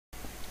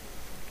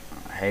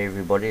Hey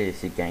everybody,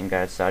 this is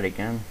GameGuideSite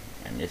again,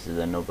 and this is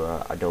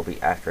another Adobe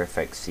After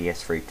Effects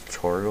CS3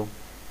 tutorial.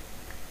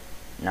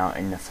 Now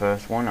in the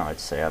first one,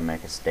 I'd say I'd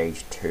make a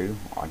stage 2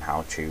 on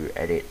how to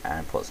edit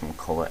and put some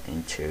color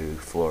into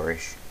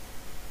flourish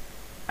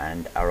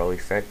and arrow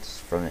effects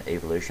from the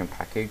evolution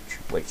package,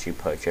 which you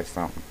purchase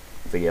from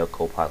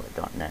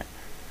videocopilot.net.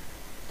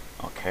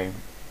 Okay,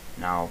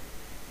 now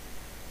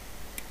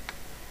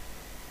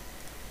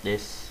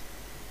this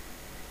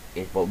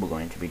is what we're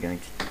going to be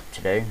doing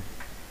today.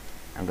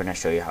 I'm going to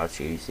show you how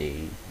to use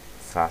the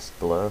fast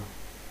blur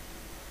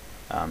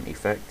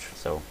effect.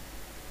 So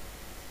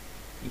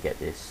you get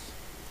this.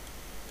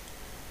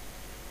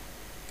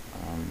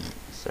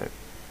 So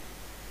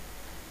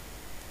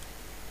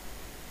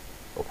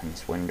open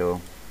this window.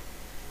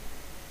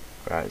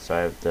 Right, so I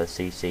have the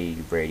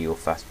CC radial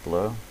fast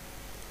blur.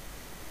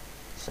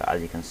 So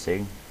as you can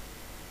see,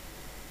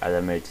 as I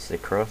move this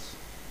across,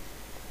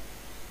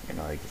 you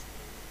know, I just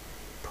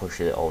push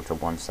it all to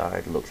one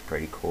side. Looks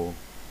pretty cool.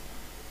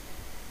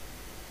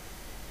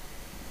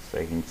 So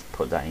you can just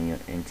put that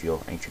into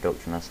your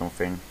introduction or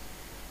something.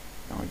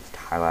 You know, just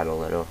highlight a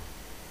little.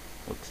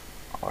 Looks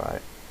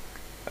alright.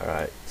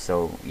 Alright,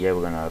 so yeah,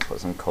 we're gonna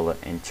put some color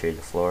into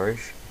the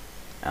flourish.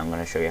 And I'm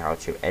gonna show you how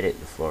to edit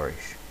the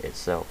flourish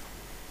itself.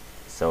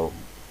 So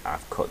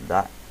I've cut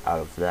that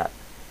out of that.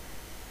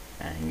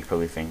 And you're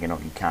probably thinking, oh,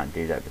 you can't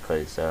do that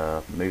because it's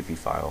a movie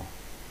file,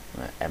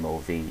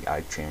 MOV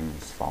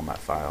iTunes format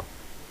file.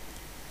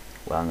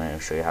 Well, I'm going to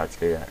show you how to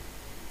do that.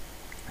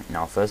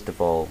 Now, first of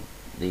all,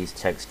 these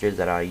textures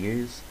that I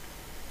use,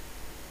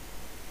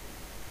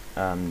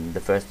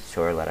 the first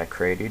tutorial that I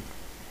created,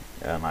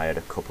 I had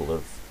a couple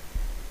of,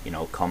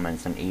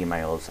 comments and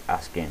emails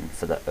asking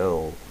for the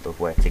URL of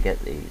where to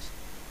get these,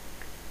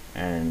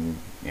 and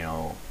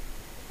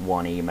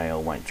one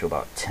email went to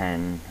about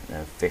 10,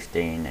 then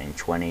 15, and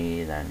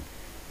 20. Then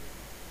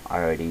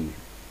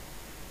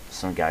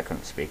some guy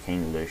couldn't speak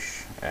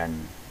English,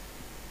 and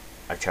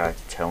I tried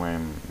to tell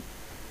him,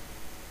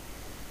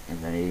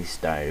 and then he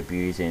started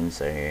abusing,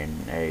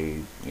 saying,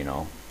 hey,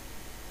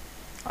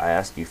 I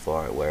asked you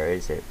for it, where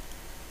is it?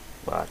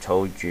 Well, I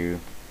told you,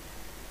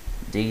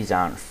 these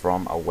aren't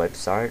from a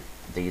website,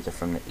 these are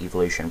from the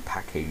evolution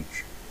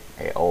package.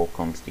 It all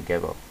comes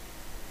together.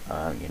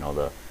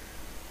 The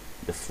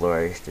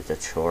flourish, the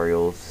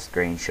tutorials, the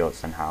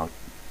screenshots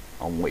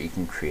on what you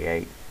can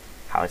create,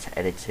 how to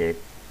edit it,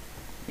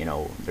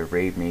 the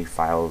readme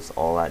files,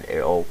 all that,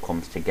 it all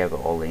comes together.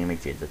 All the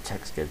images, the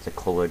textures, the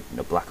colored,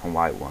 the black and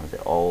white ones,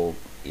 it all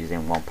is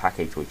in one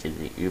package, which is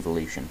the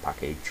evolution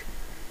package,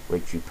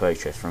 which you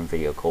purchase from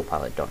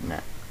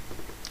videocopilot.net.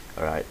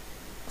 Alright,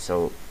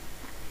 so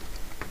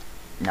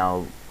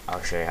now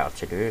I'll show you how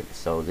to do it.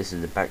 So this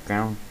is the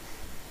background,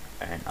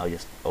 and I'll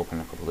just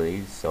open a couple of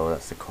these. So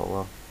that's the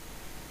color.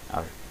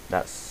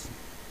 That's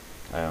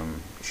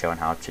showing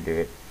how to do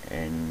it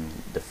in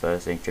the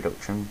first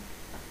introduction.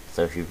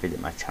 So if you visit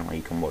my channel,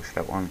 you can watch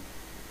that one.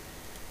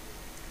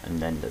 And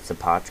then there's the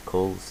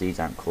particles.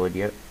 These aren't colored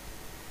yet.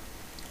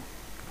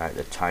 Right,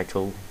 the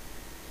title,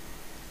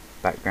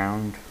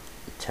 background,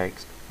 the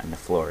text, and the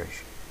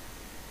flourish.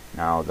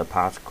 Now the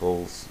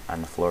particles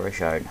and the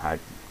flourish, I haven't had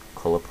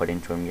color put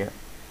into them yet.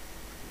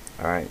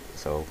 Alright,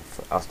 so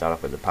I'll start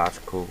off with the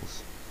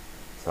particles.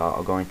 So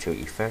I'll go into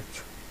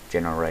effect,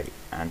 generate,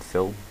 and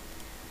fill.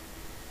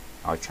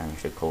 I'll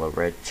change the color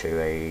red to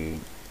a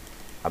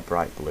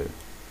bright blue.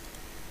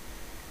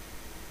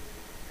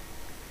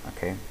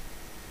 Okay,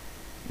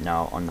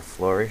 now on the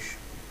flourish,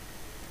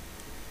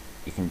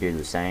 you can do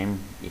the same.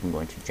 You can go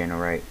into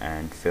generate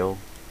and fill.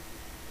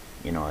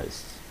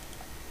 It's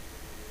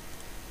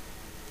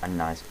a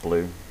nice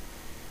blue.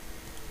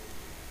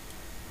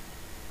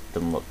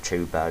 Doesn't look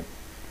too bad,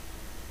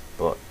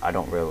 but I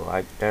don't really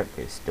like that.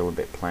 It's still a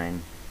bit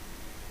plain.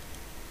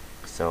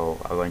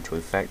 So I'll go into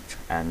effect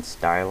and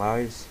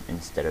stylize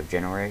instead of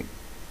generate.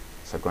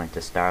 So I'm going to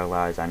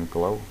stylize and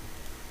glow.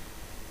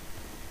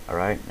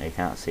 Alright, now you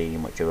can't see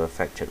much of an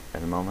effect at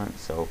the moment,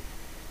 so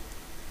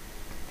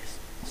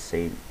just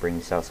bring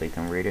this out so you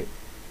can read it.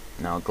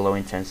 Now glow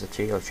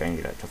intensity, I'll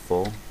change that to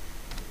 4.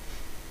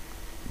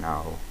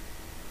 Now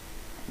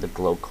the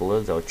glow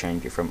colors, I'll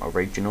change it from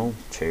original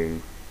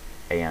to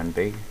A and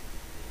B.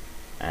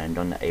 And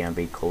on the A and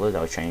B colors,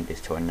 I'll change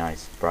this to a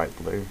nice bright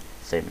blue,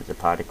 same as the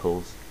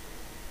particles.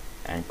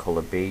 And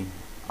color B,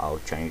 I'll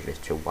change this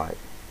to white.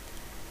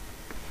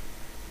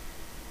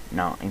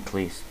 Now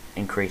increase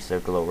the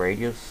glow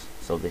radius,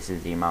 so this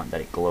is the amount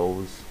that it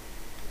glows.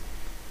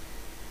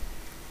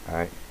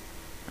 Alright,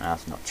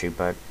 that's not too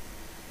bad.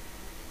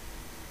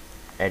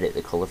 Edit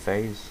the color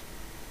phase.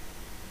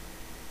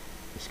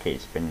 Just keep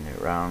spinning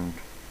it around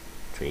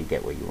until you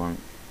get what you want.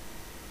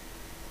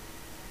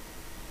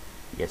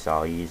 Yes,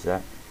 I'll use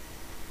that.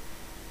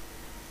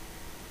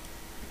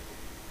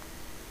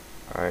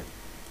 Alright.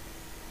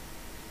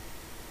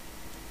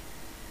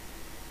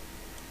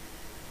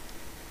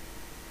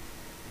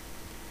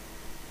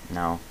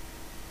 Now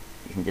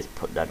you can just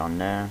put that on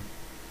there,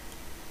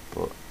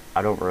 but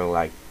I don't really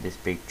like this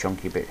big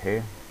chunky bit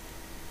here,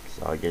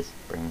 so I'll just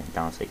bring it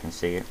down so you can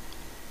see it.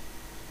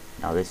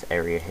 Now this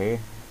area here,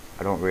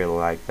 I don't really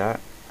like that,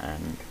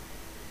 and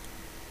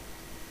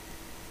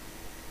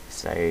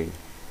say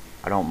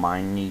I don't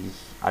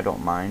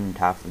mind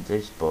half of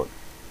this, but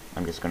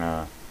I'm just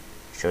gonna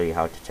show you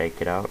how to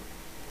take it out.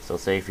 So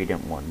say if you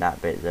didn't want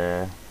that bit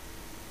there,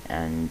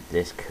 and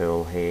this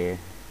curl here,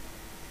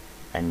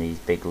 and these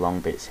big long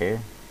bits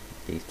here,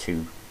 these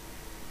two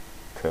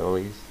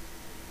curlies.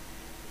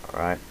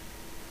 Alright,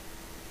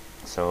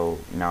 so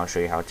now I'll show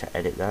you how to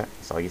edit that.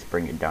 So I'll just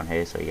bring it down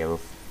here so you have a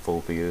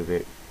full view of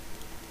it.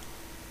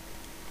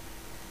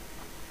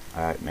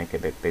 Alright, make it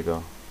a bit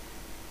bigger.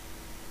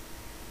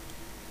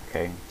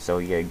 Okay, so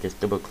yeah, just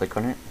double click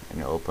on it and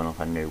it'll open up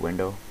a new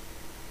window.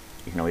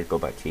 You can always go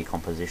back to your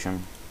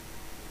composition.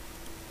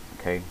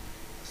 Okay,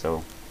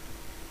 so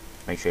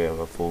make sure you have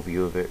a full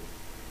view of it.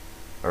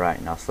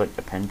 Alright, now select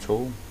the pen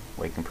tool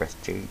where you can press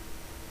G.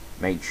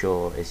 Make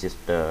sure it's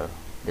just the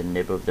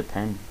nib of the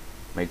pen.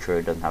 Make sure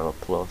it doesn't have a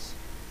plus,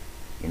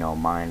 you know,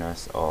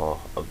 minus, or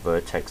a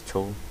vertex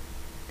tool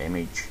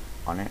image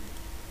on it.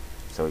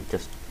 So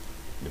just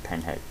the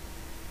pen head.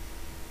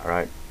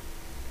 Alright,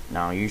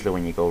 now usually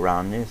when you go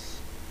around this,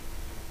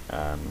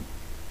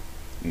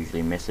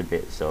 usually miss a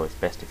bit, so it's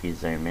best if you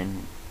zoom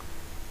in.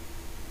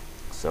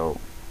 So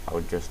I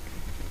would just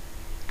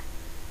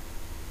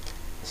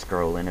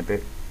scroll in a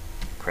bit,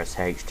 press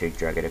H to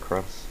drag it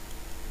across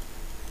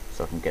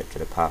so I can get to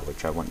the part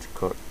which I want to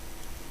cut.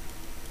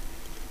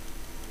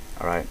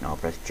 Alright, now I'll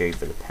press J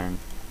for the pen.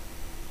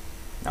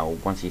 Now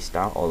once you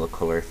start, all the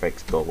colour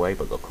effects go away,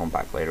 but they'll come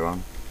back later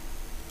on.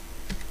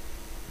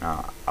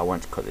 Now I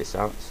want to cut this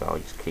out, so I'll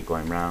just keep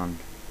going round,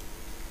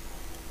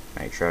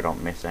 make sure I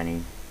don't miss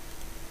any.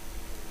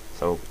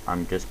 So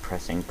I'm just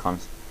pressing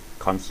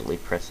constantly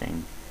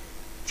pressing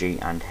G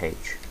and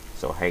H.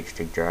 So H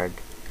to drag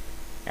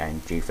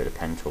and G for the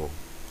pen tool.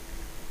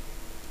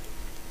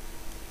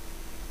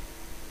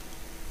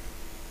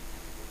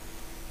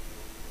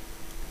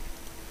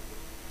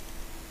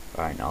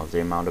 Right, now I'll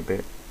zoom out a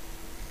bit.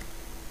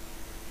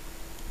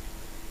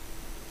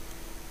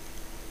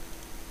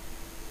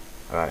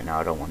 Alright, now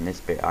I don't want this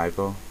bit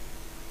either,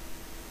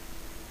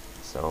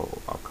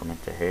 so I'll come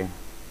into here,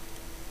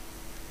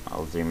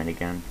 I'll zoom in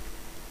again,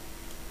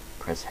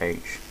 press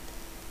H.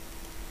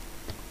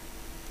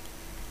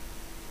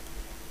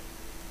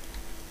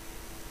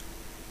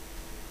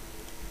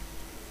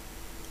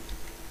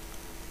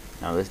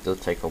 Now this does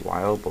take a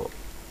while, but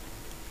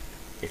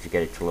if you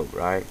get it to look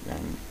right,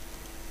 then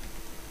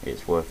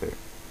it's worth it.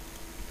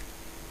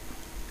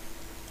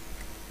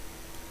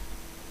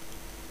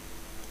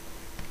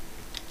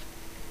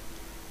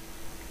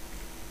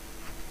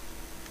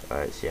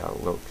 Alright, see how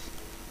it looks.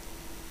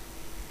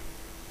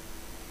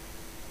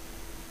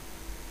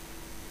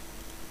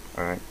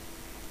 Alright,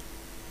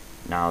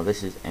 now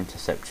this is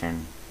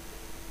intercepting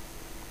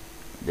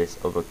this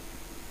other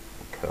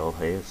curl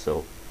here,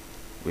 so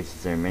we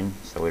zoom in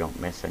so we don't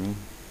miss any.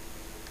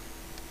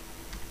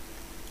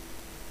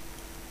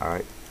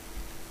 Alright,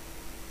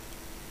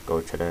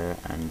 go to there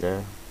and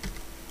there,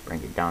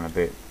 bring it down a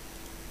bit.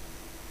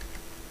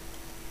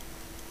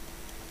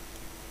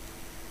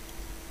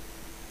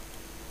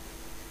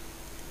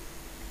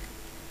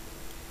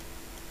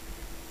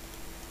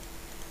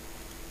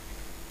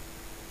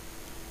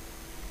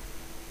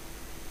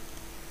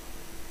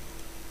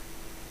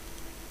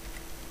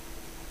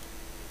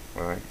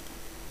 Alright,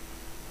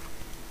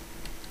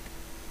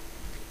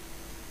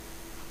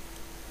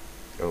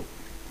 go.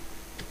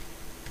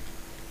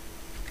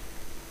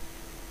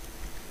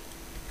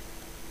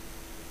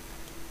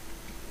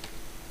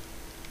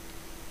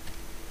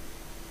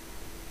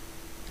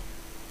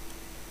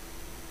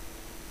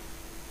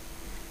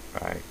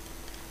 Right,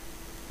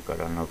 got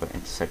another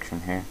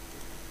intersection here,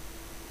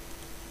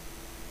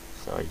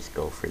 so I just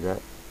go through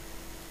that.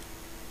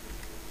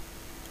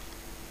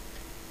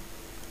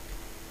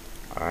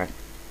 Alright,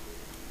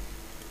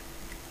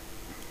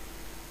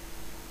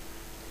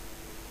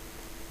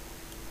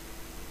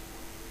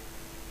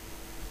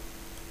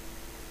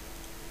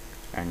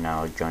 and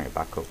now join it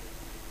back up.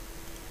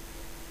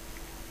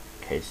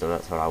 Okay, so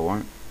that's what I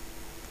want,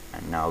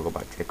 and now I'll go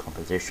back to the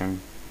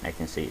composition. I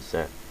can see it's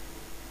set.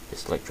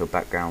 Just select your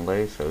background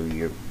layer so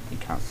you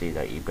can't see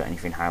that you've got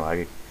anything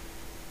highlighted.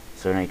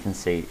 So now you can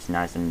see it's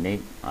nice and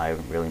neat. I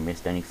haven't really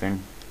missed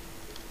anything.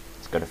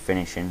 It's got a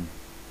finishing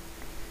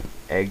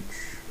edge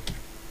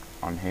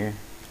on here.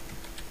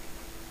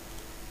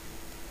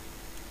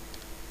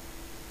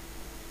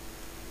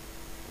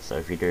 So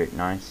if you do it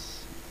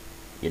nice,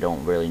 you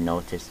don't really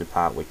notice the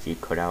part which you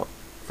cut out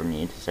from the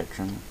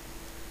intersection.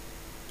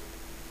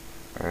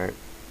 Alright.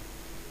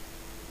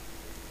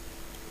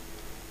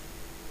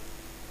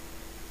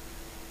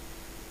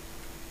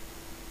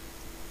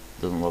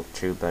 Doesn't look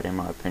too bad in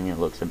my opinion, it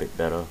looks a bit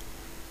better.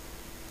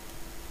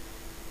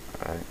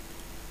 Alright.